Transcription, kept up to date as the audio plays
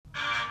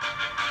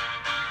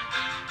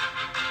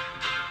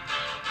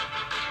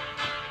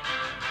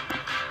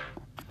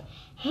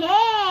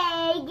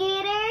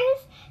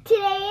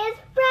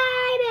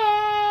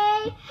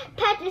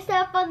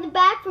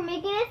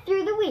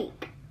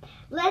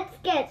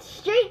get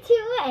straight to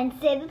it and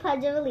say the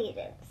Pledge of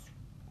Allegiance.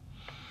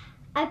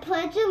 I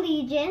pledge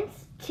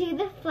allegiance to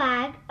the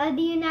flag of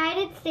the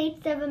United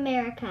States of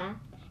America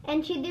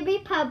and to the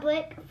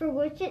republic for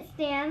which it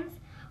stands,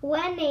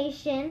 one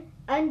nation,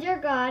 under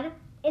God,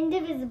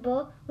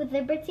 indivisible, with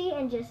liberty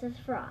and justice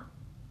for all.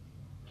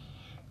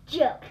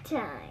 Joke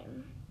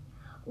time.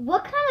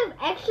 What kind of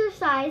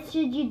exercise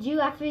should you do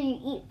after you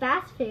eat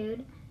fast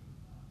food?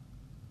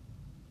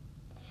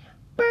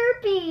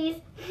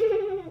 Burpees!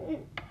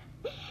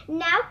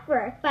 Now for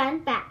a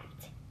fun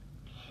fact.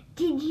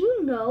 Did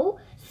you know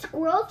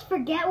squirrels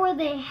forget where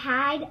they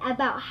hide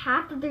about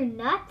half of their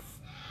nuts?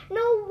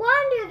 No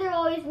wonder they're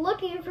always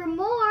looking for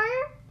more.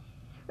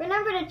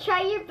 Remember to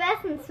try your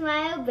best and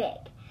smile big.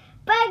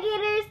 Bye,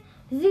 Gators!